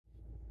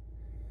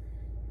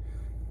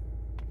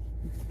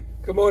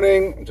Good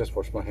morning. I just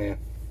washed my hair.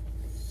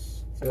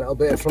 It's a little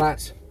bit of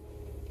flat.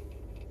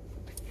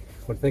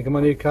 What do you think of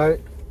my new coat?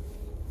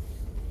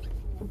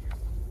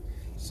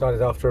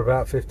 Decided after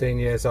about 15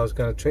 years I was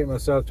going to treat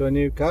myself to a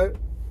new coat.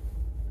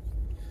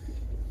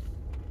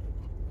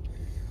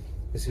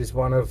 This is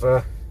one of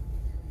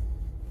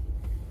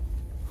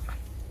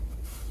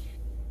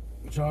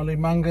Charlie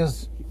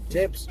Munger's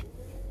tips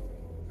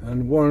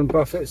and Warren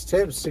Buffett's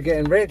tips to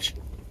getting rich.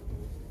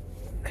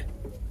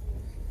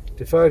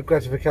 Deferred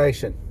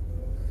gratification.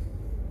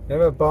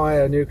 Never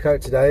buy a new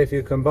coat today if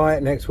you can buy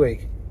it next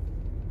week.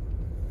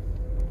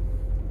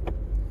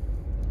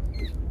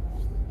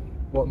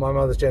 What my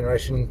mother's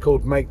generation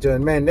called make, do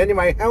and mend.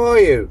 Anyway, how are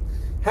you?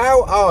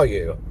 How are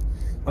you?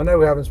 I know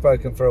we haven't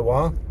spoken for a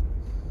while.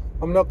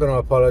 I'm not going to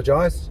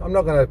apologise. I'm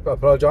not going to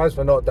apologise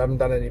for having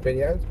done any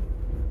videos.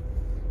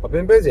 I've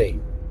been busy.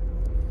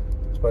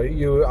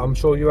 I'm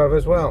sure you have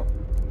as well.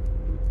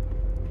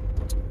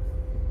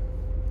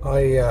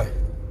 I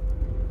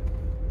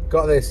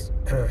got this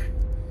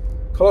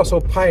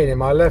colossal pain in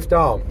my left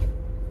arm.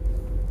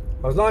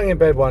 I was lying in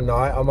bed one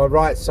night on my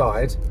right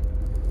side,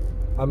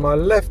 and my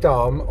left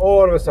arm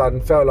all of a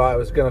sudden felt like it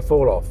was going to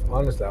fall off.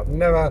 Honestly, I've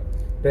never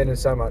been in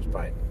so much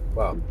pain.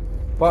 Well,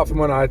 apart from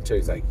when I had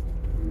toothache.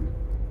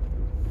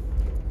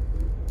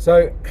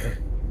 So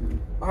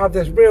I have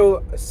this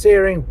real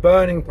searing,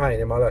 burning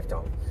pain in my left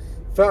arm.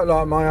 Felt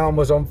like my arm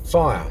was on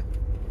fire.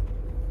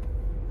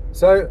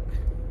 So,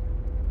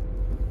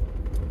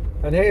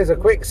 and here's a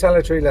quick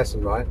salutary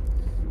lesson, right,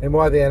 in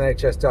why the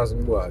NHS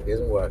isn't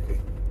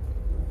working.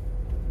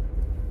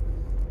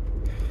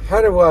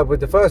 Had a word with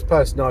the first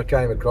person I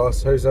came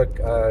across, who's a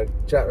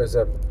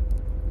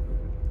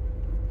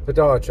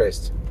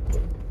podiatrist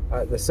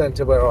at the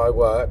centre where I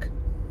work,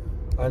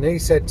 and he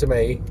said to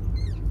me,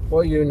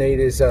 what you need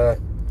is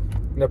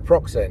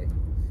naproxen,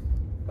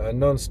 a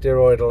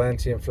non-steroidal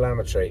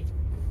anti-inflammatory.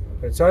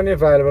 It's only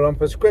available on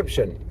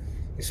prescription.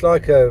 It's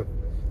like a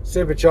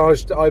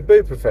supercharged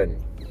ibuprofen.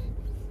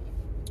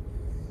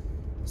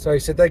 So he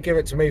said they give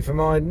it to me for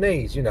my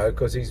knees, you know,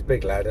 because he's a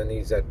big lad and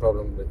he's had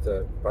problem with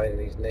the pain in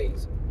his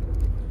knees.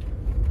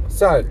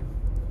 So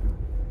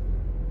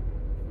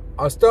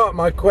I start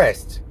my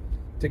quest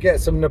to get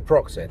some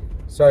naproxen.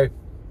 So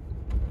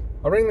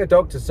I ring the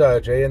doctor's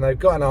surgery and they've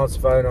got an answer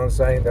phone on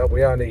saying that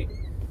we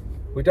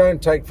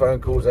don't take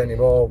phone calls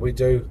anymore. We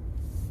do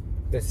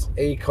this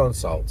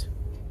eConsult,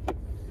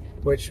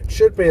 which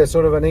should be a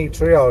sort of an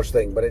e-triage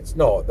thing, but it's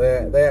not.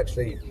 They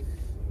actually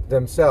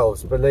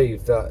themselves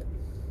believe that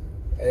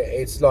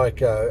it's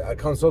like a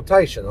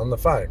consultation on the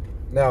phone.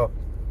 Now,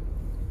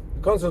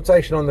 a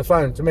consultation on the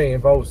phone to me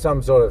involves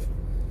some sort of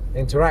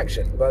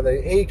interaction, but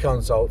the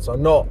e-consults are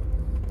not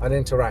an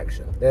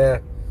interaction.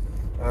 They're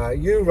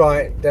you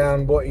write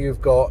down what you've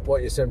got,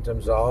 what your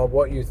symptoms are,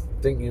 what you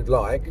think you'd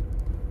like,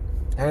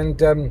 and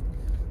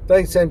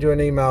they send you an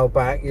email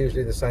back,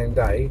 usually the same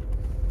day,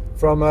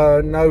 from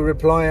a no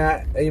reply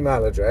at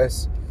email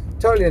address,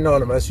 totally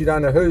anonymous. You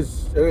don't know who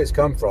it's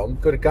come from.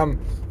 Could have come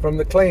from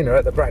the cleaner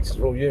at the practice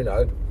for all you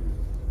know,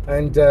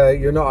 and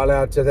you're not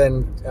allowed to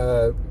then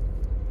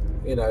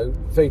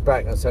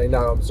feedback and say,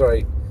 no, I'm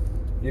sorry,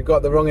 you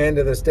got the wrong end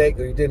of the stick,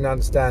 or you didn't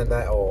understand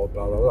that, or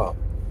blah blah blah.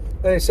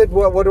 And he said,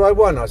 well, what do I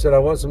want? I said, I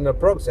want some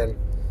naproxen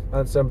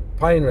and some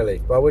pain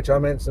relief, by which I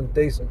meant some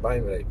decent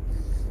pain relief,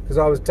 because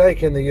I was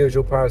taking the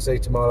usual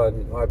paracetamol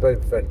and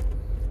ibuprofen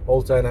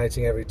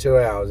alternating every 2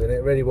 hours, and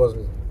it really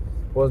wasn't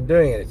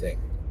doing anything.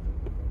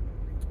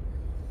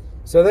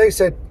 So they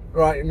said,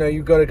 right,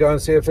 you've got to go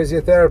and see a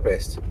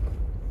physiotherapist.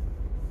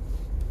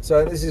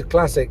 So this is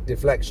classic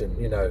deflection,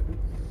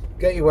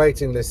 get your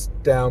waiting list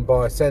down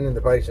by sending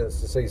the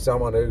patients to see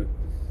someone who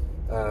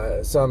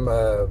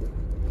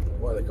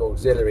what they call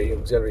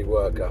auxiliary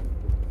worker.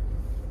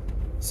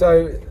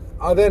 So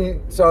I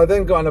then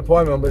got an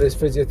appointment with this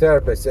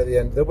physiotherapist at the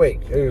end of the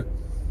week, who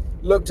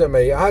looked at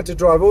me. I had to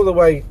drive all the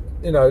way,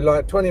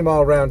 like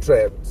 20-mile round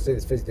trip to see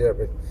this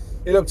physiotherapist.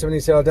 He looked at me and he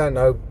said, I don't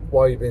know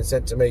why you've been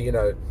sent to me,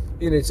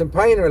 you need some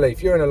pain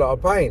relief, you're in a lot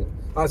of pain.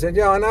 I said,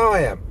 yeah, I know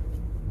I am.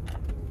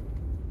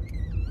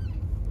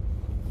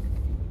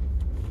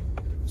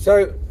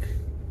 So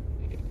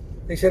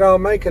he said, I'll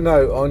make a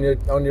note on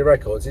your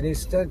records, and he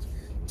said,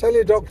 tell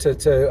your doctor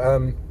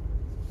to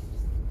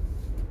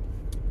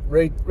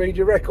read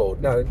your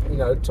record. No,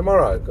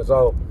 tomorrow, because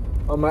I'll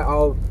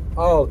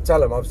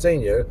tell him I've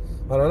seen you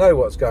and I know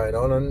what's going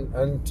on,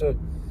 and to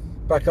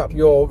back up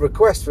your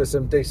request for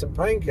some decent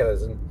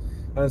painkillers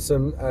and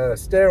some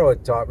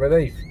steroid type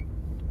relief,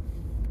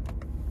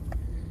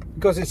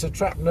 because it's a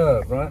trapped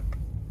nerve, right?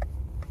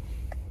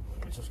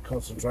 Let's just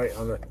concentrate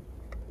on the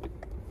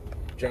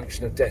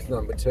junction of death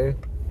number 2.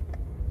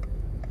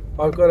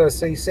 I've got a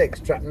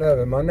C6 trapped nerve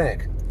in my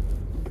neck.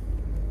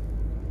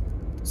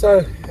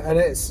 So, and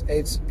it's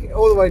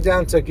all the way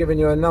down to giving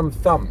you a numb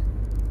thumb.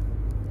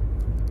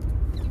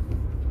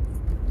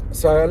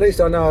 So at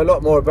least I know a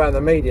lot more about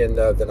the median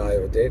nerve than I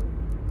ever did.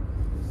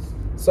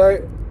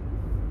 So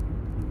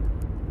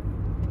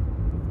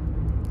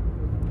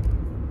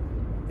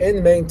in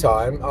the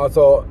meantime, I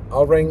thought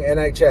I'll ring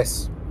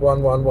NHS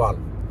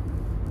 111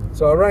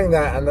 So I rang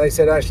that, and they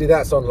said actually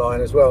that's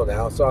online as well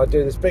now. So I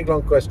do this big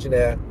long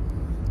questionnaire,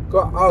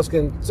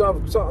 asking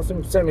some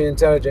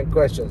semi-intelligent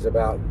questions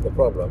about the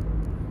problem.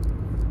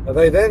 And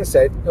they then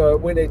said,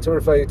 we need to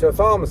refer you to a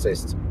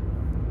pharmacist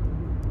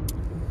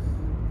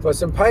for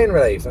some pain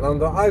relief. And I'm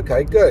like,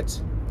 okay, good.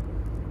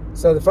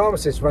 So the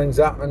pharmacist rings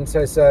up and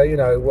says, you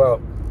know,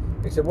 well,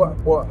 he said, what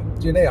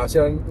do you need? I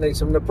said, I need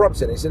some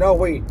naproxen. He said, oh,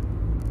 we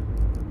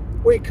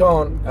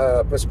can't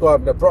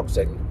prescribe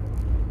naproxen.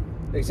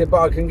 He said,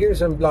 but I can give you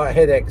some like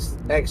headaches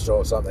extra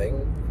or something.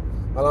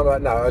 And I'm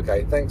like, no,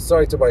 okay, thanks,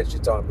 sorry to waste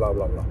your time, blah,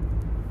 blah, blah.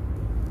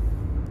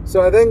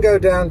 So I then go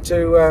down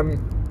to,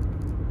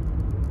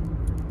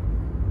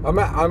 I'm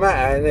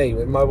at A&E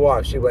with my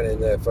wife. She went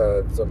in there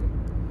for some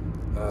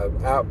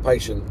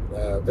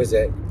outpatient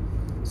visit.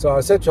 So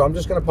I said to her, I'm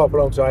just going to pop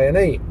along to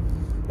A&E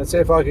and see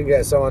if I can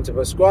get someone to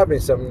prescribe me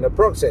some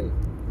naproxen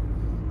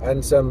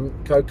and some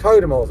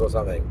cocodamols or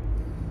something.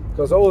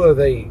 Because all of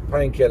the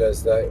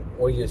painkillers that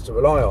we used to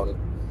rely on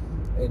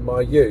in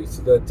my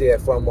youth, the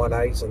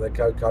DF118s and the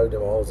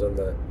cocodamols, and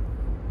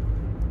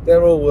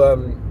they're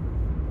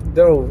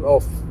all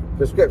off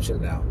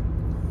prescription now.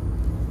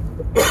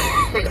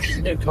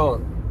 You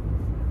can't.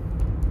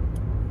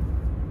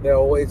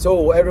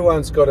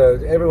 Everyone's got to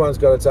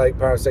take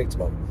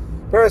paracetamol.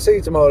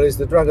 Paracetamol is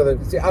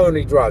it's the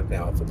only drug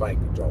now for pain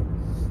control,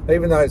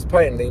 even though it's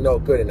patently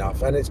not good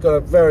enough, and it's got a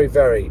very,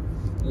 very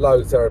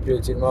low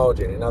therapeutic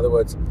margin. In other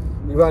words,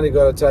 you've only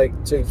got to take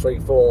 2, 3,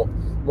 4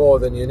 more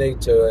than you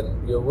need to,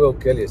 and you will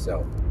kill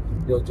yourself.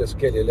 You'll just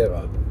kill your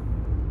liver.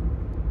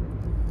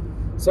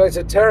 So it's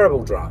a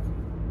terrible drug.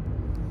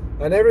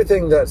 And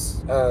everything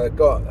that's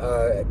got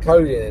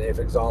codeine in it,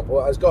 for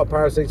example, has got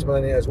paracetamol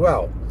in it as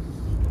well.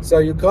 So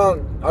you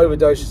can't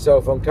overdose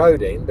yourself on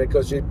codeine,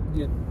 because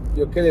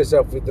you'll kill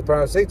yourself with the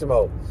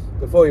paracetamol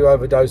before you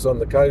overdose on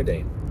the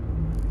codeine.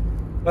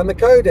 And the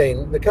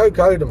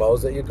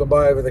cocodamols that you can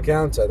buy over the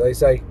counter, they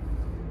say,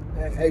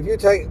 if you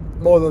take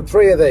more than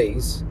 3 of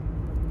these,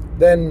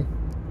 then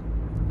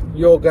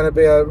you're going to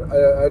be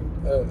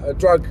a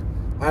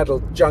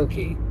drug-addled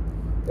junkie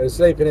who's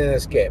sleeping in a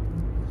skip.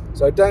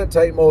 So don't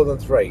take more than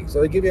 3.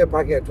 So they give you a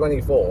packet of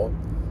 24,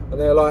 and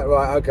they're like,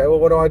 right, okay, well,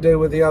 what do I do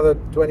with the other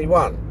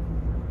 21?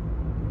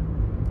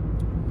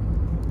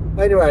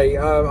 Anyway,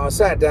 I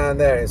sat down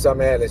there in some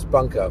airless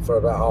bunker for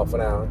about half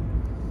an hour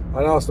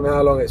and asked them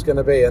how long it's going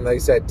to be, and they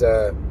said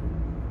 2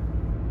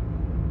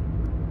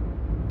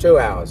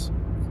 hours.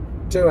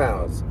 2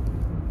 hours.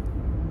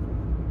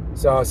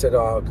 So I said,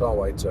 oh, I can't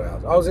wait 2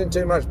 hours. I was in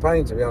too much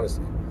pain, to be honest.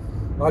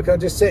 Like,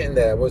 just sitting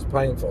there was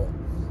painful.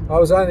 I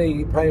was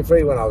only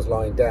pain-free when I was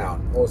lying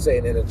down or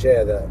sitting in a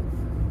chair that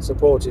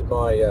supported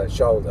my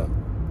shoulder.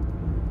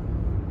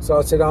 So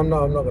I said, I'm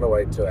not going to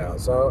wait 2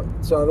 hours. So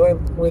I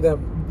went with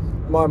them.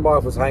 My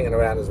wife was hanging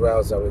around as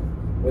well, so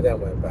we then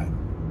went back.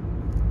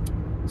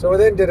 So we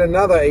then did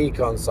another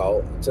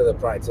eConsult to the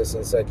practice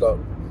and said, look,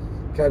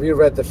 have you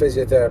read the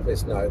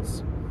physiotherapist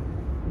notes?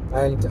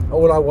 And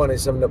all I want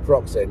is some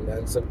naproxen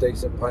and some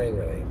decent pain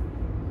relief.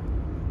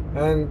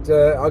 And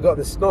I got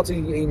this snotty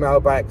email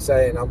back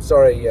saying, I'm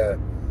sorry,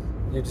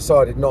 you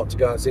decided not to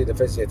go and see the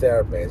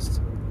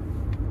physiotherapist.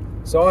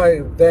 So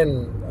I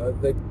then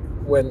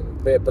went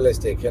a bit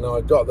ballistic, and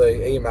I got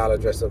the email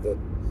address of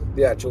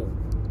the actual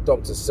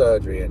doctor's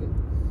surgery and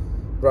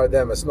wrote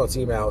them a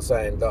snotty email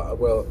saying that,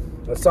 well,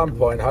 at some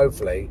point,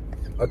 hopefully,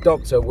 a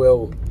doctor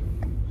will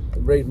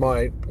read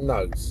my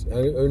notes,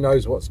 who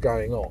knows what's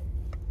going on,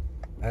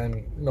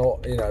 and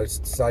not, you know,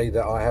 say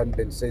that I hadn't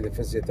been to see the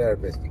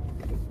physiotherapist.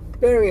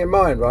 Bearing in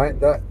mind, right,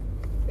 that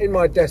in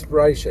my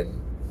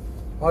desperation,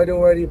 I'd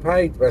already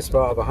paid the best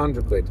part of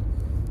 100 quid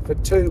for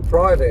 2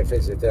 private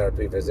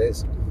physiotherapy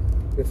visits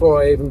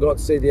before I even got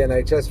to see the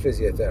NHS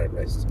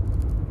physiotherapist.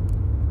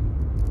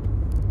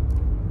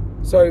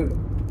 So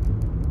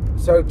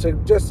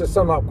to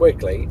sum up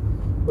quickly,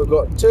 we've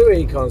got 2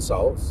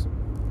 eConsults,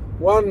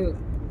 one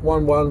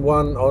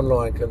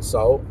online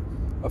consult,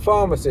 a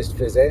pharmacist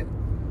visit,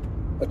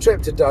 a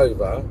trip to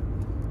Dover,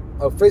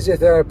 a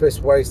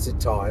physiotherapist wasted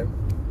time,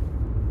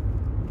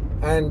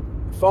 and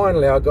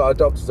finally I got a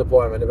doctor's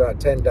appointment about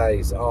 10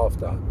 days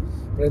after.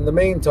 But in the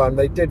meantime,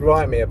 they did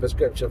write me a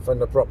prescription for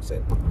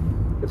naproxen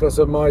because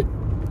of my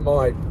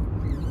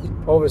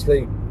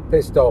obviously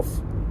pissed off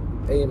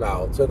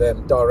email to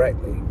them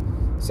directly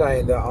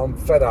saying that I'm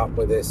fed up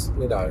with this,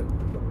 you know.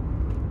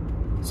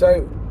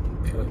 So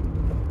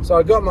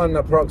I got my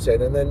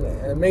naproxen, and then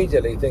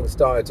immediately things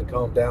started to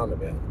calm down a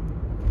bit.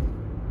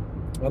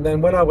 And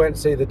then when I went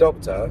to see the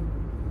doctor,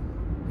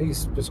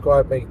 he's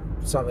prescribed me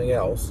something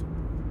else.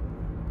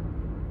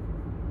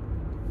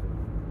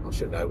 I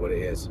should know what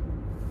it is.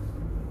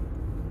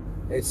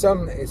 It's a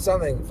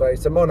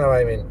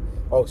monoamine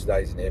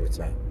oxidase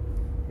inhibitor.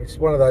 It's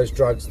one of those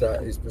drugs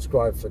that is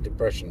prescribed for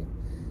depression,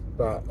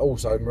 but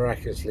also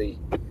miraculously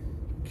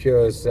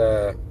cures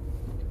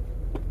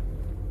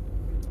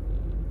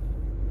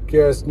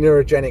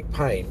neurogenic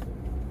pain.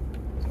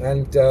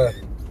 And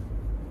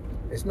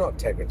it's not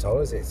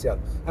Tegretol, is it? It's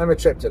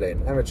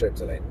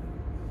amitriptyline.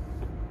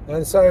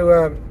 And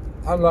so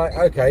I'm like,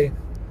 okay,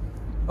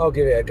 I'll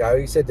give it a go.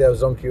 He said they'll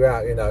zonk you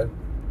out, you know.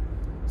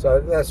 So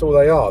that's all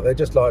they are. They're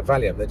just like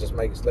Valium. They just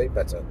make you sleep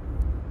better.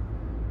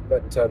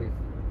 But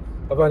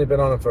I've only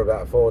been on them for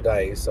about 4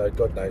 days, so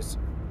God knows.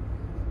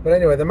 But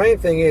anyway, the main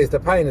thing is the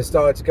pain has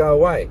started to go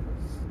away.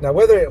 Now,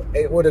 whether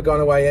it would have gone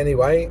away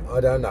anyway,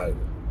 I don't know.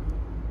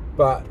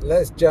 But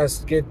let's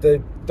just give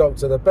the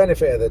doctor the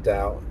benefit of the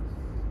doubt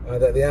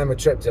that the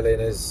amitriptyline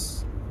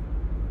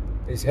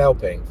is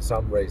helping for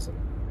some reason.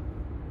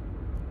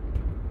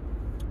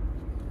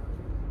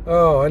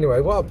 Oh,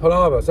 anyway, what a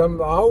palaver. So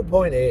my whole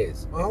point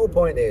is,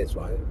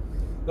 right,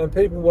 and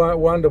people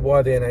wonder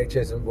why the NHS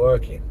isn't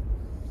working.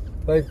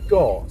 They've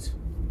got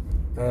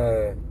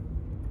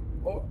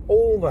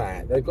all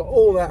that. They've got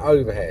all that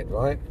overhead,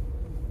 right?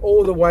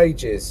 All the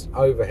wages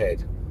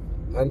overhead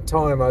and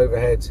time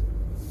overhead.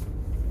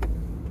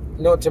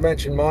 Not to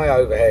mention my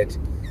overhead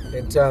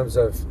in terms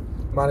of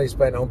money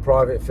spent on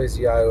private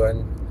physio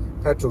and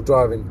petrol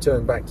driving to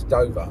and back to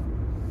Dover.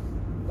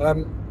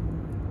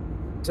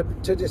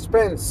 To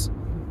dispense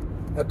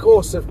a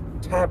course of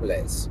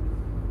tablets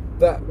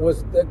that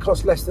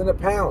cost less than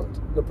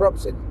 £1,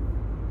 naproxen.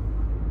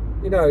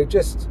 You know,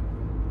 just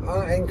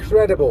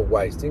incredible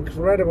waste,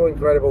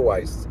 incredible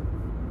waste.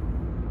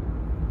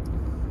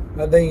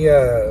 And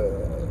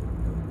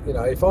you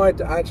know, if I'd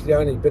actually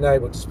only been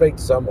able to speak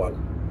to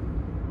someone,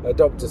 a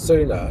doctor,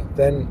 sooner,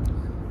 then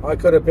I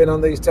could have been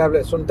on these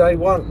tablets from day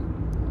one.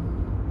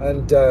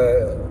 And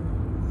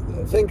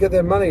think of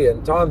the money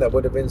and time that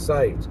would have been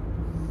saved.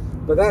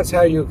 But that's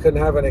how you can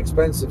have an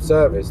expensive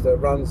service that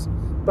runs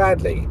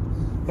badly.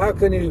 How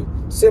can you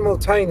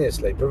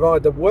simultaneously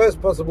provide the worst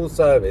possible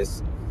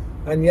service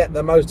and yet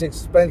the most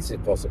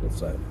expensive possible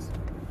service?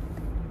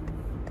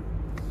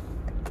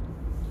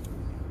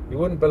 You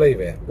wouldn't believe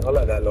it. I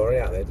let that lorry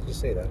out there. Did you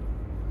see that?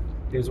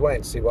 He was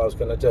waiting to see what I was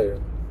going to do.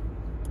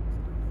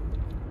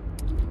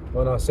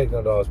 When I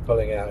signalled I was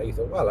pulling out, he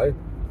thought, hello,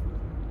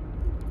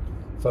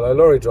 fellow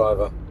lorry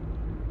driver.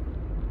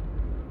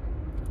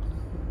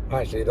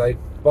 Actually, they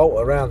bolt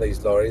around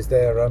these lorries.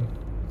 They're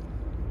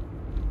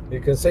you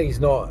can see he's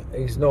no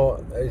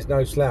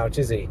slouch,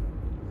 is he?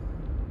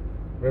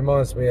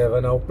 Reminds me of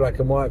an old black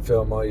and white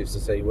film I used to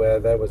see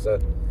where there was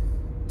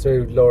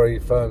two lorry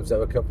firms that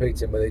were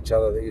competing with each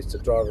other that used to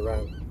drive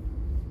around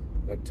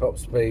at top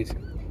speed.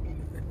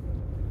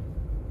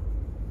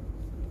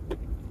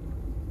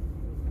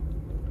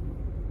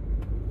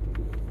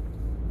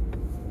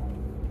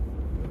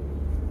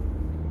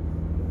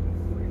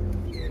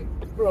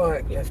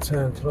 Right, left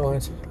turn,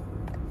 Clyde.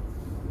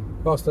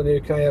 Past the new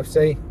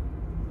KFC.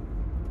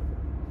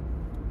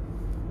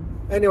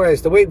 Anyway,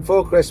 it's the week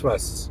before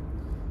Christmas,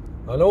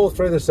 and all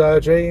through the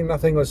surgery,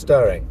 nothing was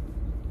stirring.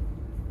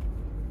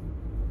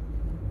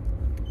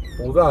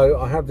 Although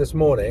I have this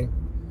morning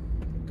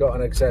got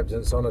an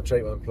acceptance on a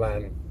treatment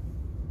plan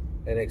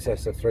in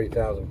excess of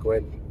 3,000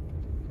 quid.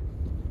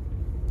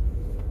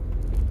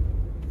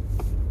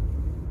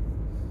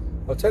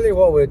 I'll tell you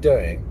what we're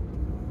doing.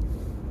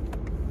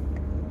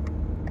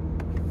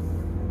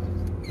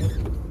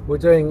 We're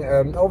doing,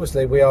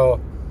 obviously we are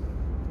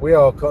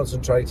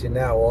concentrating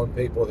now on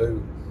people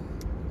who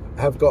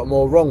have got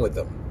more wrong with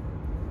them,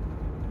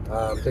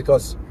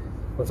 because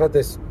we've had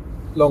this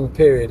long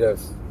period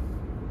of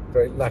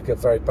lack of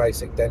very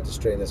basic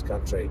dentistry in this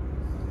country,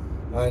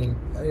 and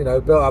you know,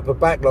 built up a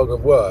backlog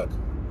of work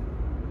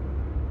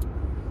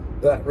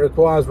that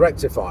requires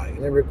rectifying,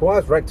 and it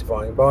requires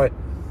rectifying by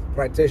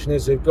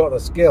practitioners who've got the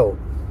skill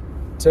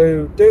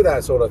to do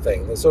that sort of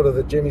thing. The sort of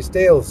the Jimmy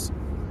Steels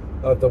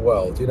of the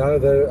world, you know,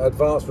 the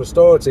advanced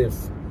restorative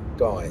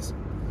guys.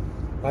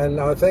 And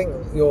I think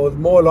you're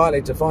more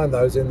likely to find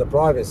those in the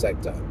private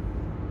sector.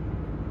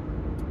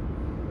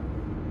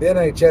 The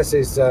NHS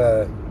is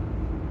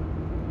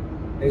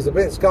a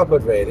bit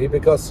scuppered really,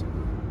 because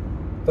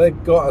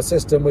they've got a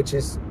system which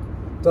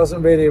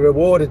doesn't really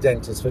reward a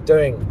dentist for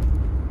doing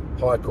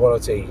high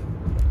quality,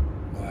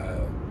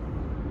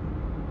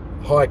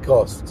 high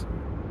cost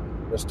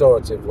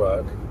restorative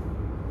work.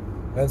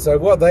 And so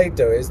what they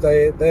do is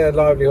their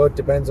livelihood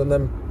depends on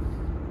them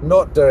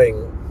not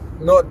doing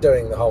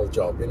the whole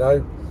job, you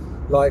know.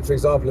 Like, for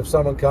example, if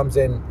someone comes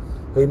in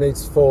who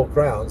needs 4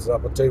 crowns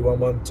up a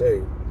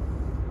 2112,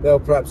 they'll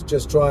perhaps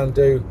just try and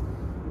do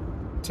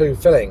 2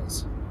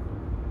 fillings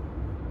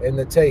in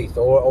the teeth,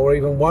 or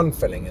even 1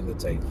 filling in the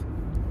teeth.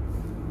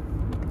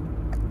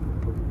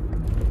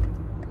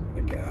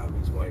 Get out of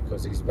his way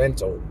because he's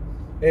mental.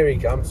 Here he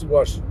comes,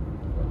 watch.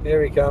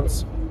 Here he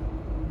comes.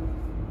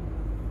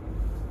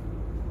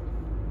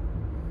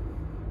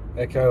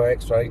 Echo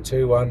X-ray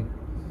 21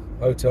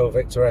 Hotel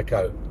Victor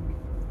Echo.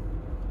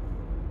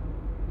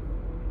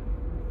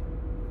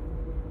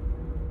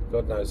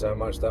 God knows how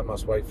much that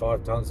must weigh.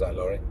 5 tons, that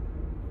lorry.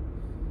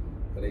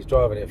 And he's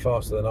driving it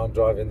faster than I'm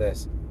driving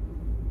this.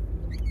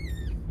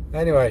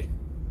 Anyway,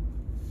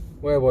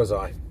 where was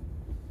I?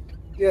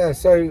 Yeah,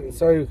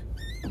 so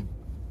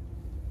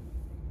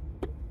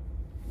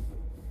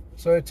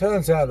it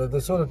turns out that the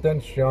sort of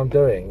dentistry I'm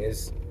doing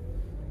is,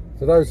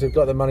 for those who've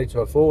got the money to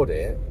afford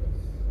it,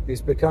 it's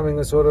becoming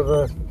a sort of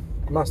a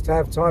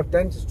must-have type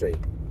dentistry.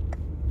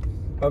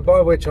 and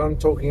by which I'm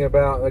talking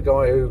about a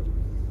guy who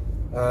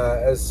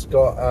has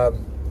got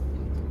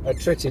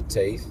attritted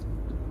teeth,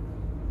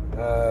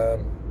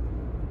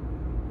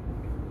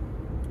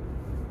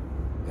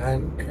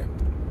 and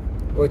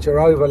which are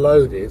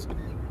overloaded,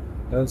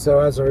 and so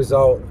as a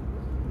result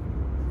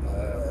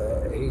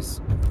he's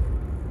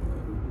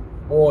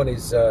worn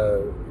his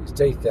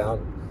teeth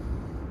down,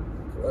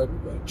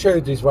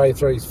 chewed his way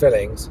through his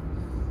fillings,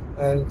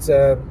 and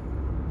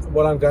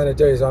what I'm going to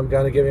do is I'm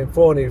going to give him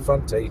 4 new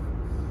front teeth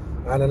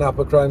and an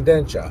upper chrome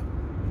denture.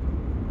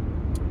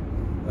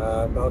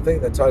 I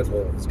think the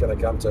total is going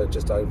to come to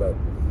just over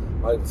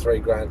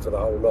 £3 for the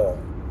whole lot.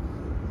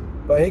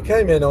 But he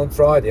came in on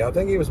Friday. I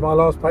think he was my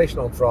last patient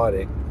on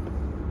Friday,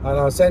 and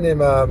I sent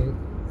him.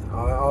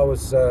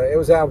 It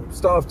was our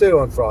staff due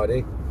on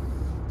Friday,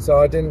 so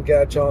I didn't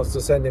get a chance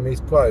to send him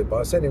his quote. But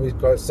I sent him his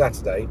quote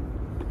Saturday,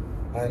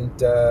 and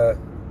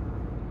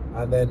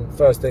then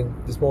first thing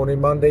this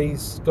morning, Monday,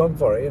 he's gone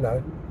for it.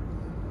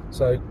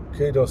 So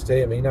kudos to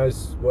him. He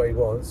knows what he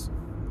wants.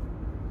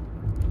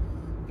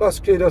 Plus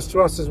kudos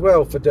to us as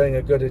well for doing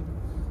a good,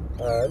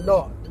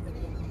 not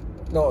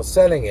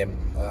selling him,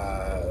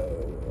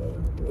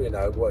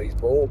 what he's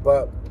bought,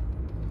 but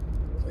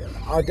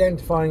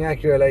identifying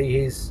accurately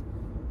his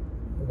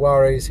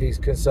worries, his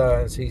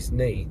concerns, his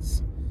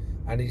needs,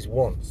 and his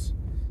wants,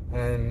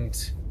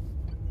 and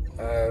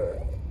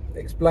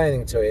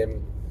explaining to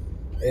him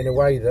in a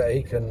way that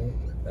he can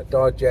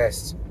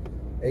digest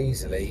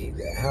easily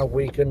how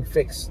we can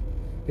fix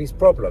his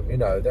problem.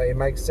 That it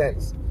makes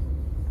sense.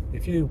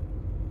 If you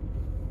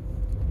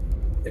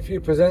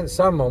present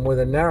someone with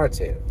a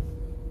narrative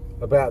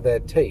about their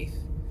teeth,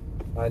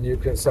 and you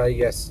can say,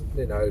 yes,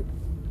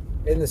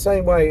 in the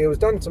same way it was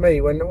done to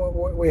me when I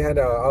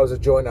was a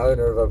joint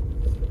owner of a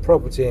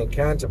property in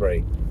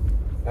Canterbury,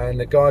 and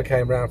the guy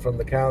came round from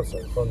the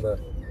council, from the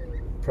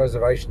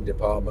preservation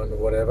department or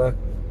whatever.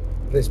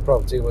 This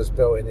property was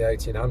built in the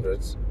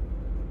 1800s,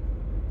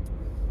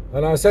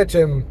 and I said to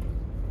him,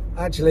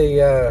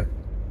 actually,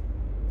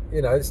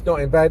 it's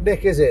not in bad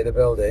nick, is it, the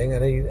building?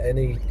 And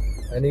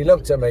he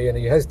looked at me and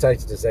he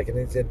hesitated a second,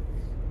 and he said,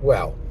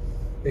 well,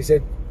 he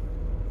said,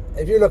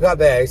 if you look up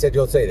there, he said,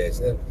 you'll see this,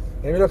 and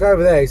if you look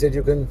over there, he said,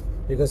 you can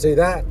see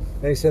that,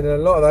 and he said, a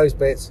lot of those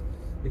bits,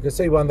 you can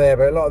see one there,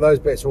 but a lot of those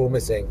bits are all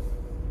missing.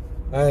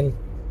 And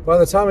by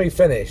the time he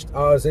finished,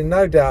 I was in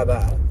no doubt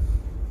that,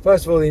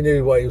 first of all, he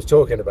knew what he was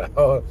talking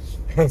about,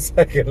 and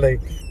secondly,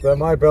 that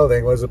my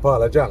building was a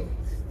pile of junk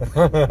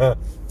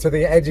to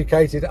the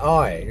educated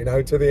eye,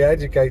 to the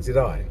educated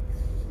eye.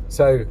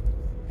 So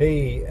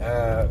he,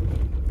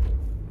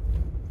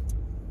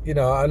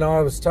 and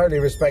I was totally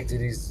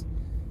respected.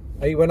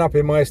 He went up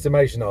in my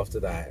estimation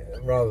after that,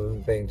 rather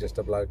than being just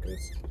a bloke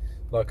who's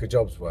like a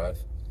job's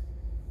worth.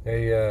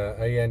 He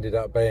ended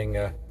up being,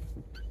 there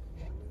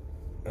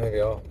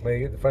we are,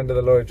 me, the friend of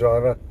the lorry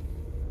driver,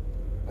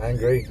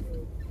 angry.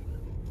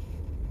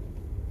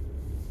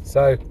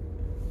 So,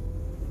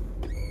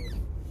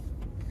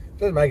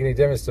 doesn't make any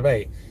difference to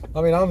me.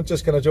 I mean, I'm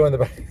just going to join the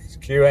back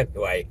queue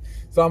anyway,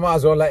 so I might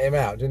as well let him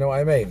out. Do you know what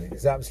I mean?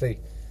 It's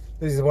absolutely,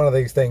 this is one of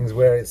these things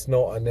where it's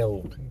not a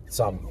nil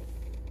sum.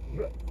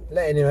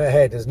 Letting him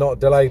ahead has not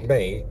delayed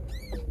me.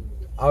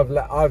 I've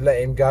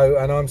let him go,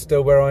 and I'm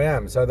still where I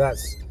am. So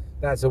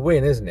that's a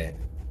win, isn't it?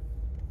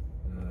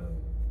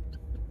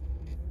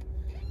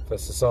 For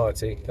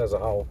society as a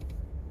whole.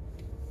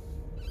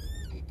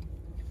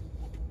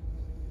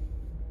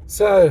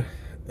 So,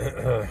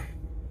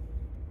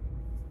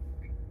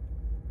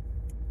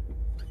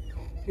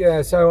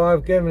 yeah. So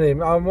I've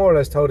more or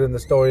less told him the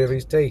story of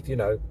his teeth,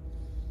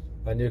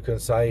 and you can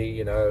say,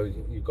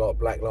 you've got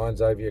black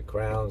lines over your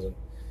crowns, and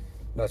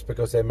that's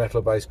because they're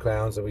metal-based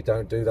crowns, and we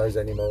don't do those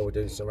anymore. We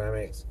do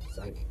ceramics,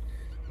 so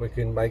we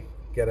can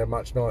get a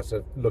much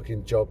nicer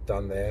looking job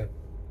done there.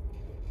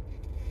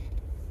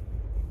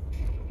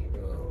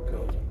 Oh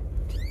God!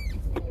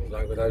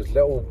 Like with those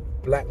little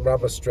black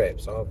rubber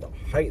strips, I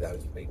hate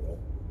those people.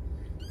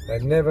 They're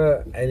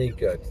never any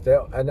good.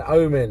 They're an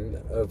omen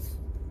of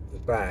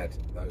bad.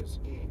 Those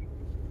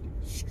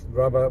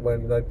rubber,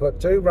 when they put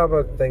 2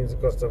 rubber things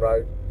across the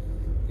road,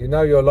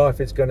 your life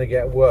is going to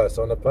get worse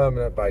on a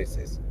permanent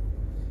basis.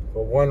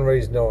 For one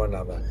reason or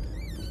another,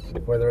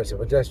 whether it's a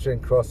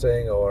pedestrian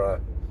crossing or a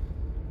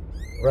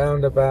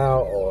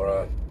roundabout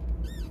or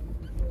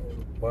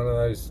one of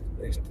those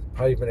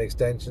pavement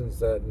extensions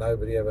that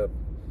nobody ever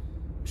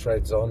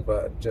treads on,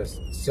 but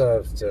just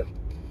serves to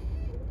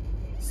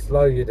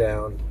slow you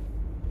down,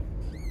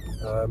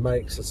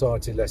 make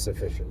society less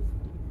efficient.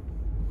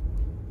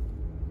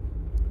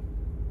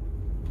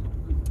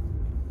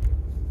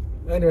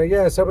 Anyway,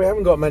 yeah, so we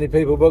haven't got many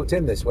people booked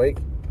in this week.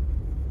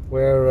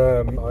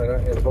 I've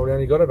probably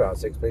only got about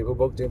 6 people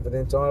booked in for the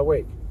entire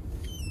week.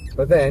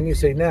 But then, you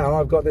see, now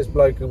I've got this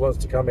bloke who wants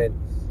to come in,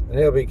 and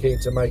he'll be keen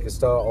to make a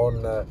start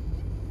on,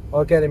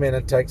 I'll get him in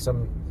and take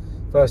some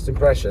first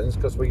impressions,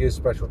 because we use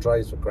special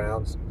trays for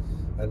crowns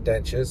and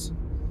dentures.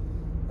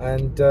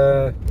 And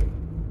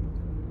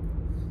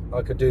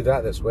I could do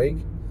that this week.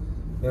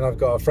 Then I've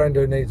got a friend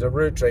who needs a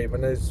root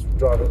treatment, who's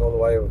driving all the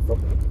way over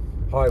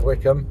from High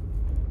Wycombe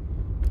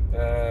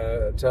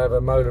to have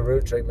a molar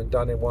root treatment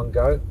done in one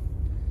go.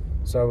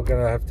 So we're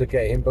going to have to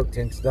get him booked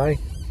in today.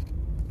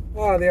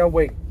 Oh, the old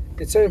week.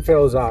 It soon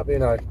fills up, you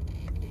know.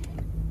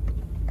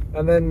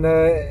 And then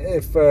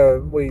if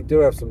we do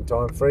have some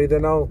time free,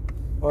 then I'll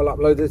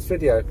upload this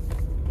video.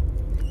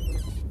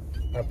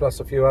 Plus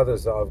a few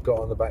others that I've got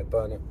on the back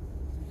burner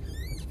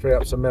to free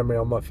up some memory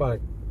on my phone.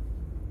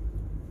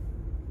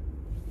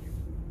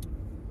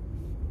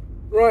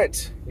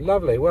 Right,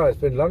 lovely. Well, it's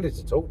been lovely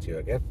to talk to you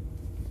again.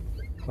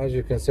 As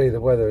you can see,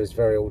 the weather is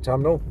very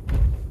autumnal.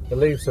 The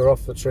leaves are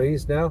off the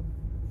trees now,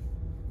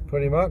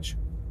 pretty much.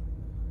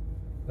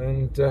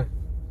 And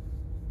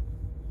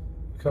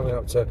coming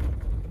up to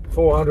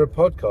 400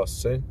 podcasts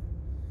soon.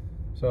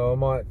 So I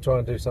might try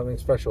and do something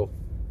special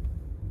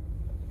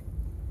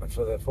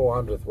for the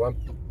 400th one.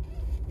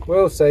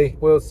 We'll see,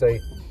 we'll see.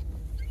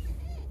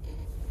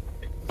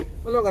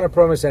 We're not going to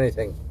promise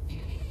anything.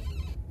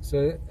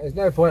 So there's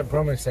no point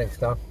promising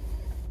stuff.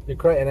 You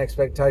create an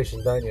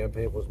expectation, don't you, in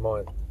people's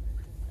mind,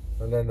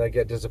 and then they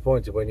get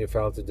disappointed when you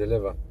fail to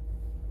deliver.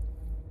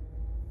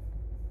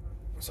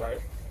 So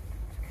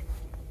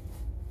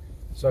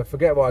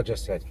forget what I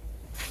just said.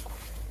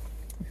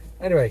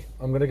 Anyway,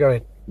 I'm going to go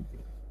in.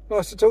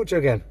 Nice to talk to you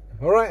again.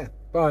 All right,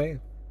 bye.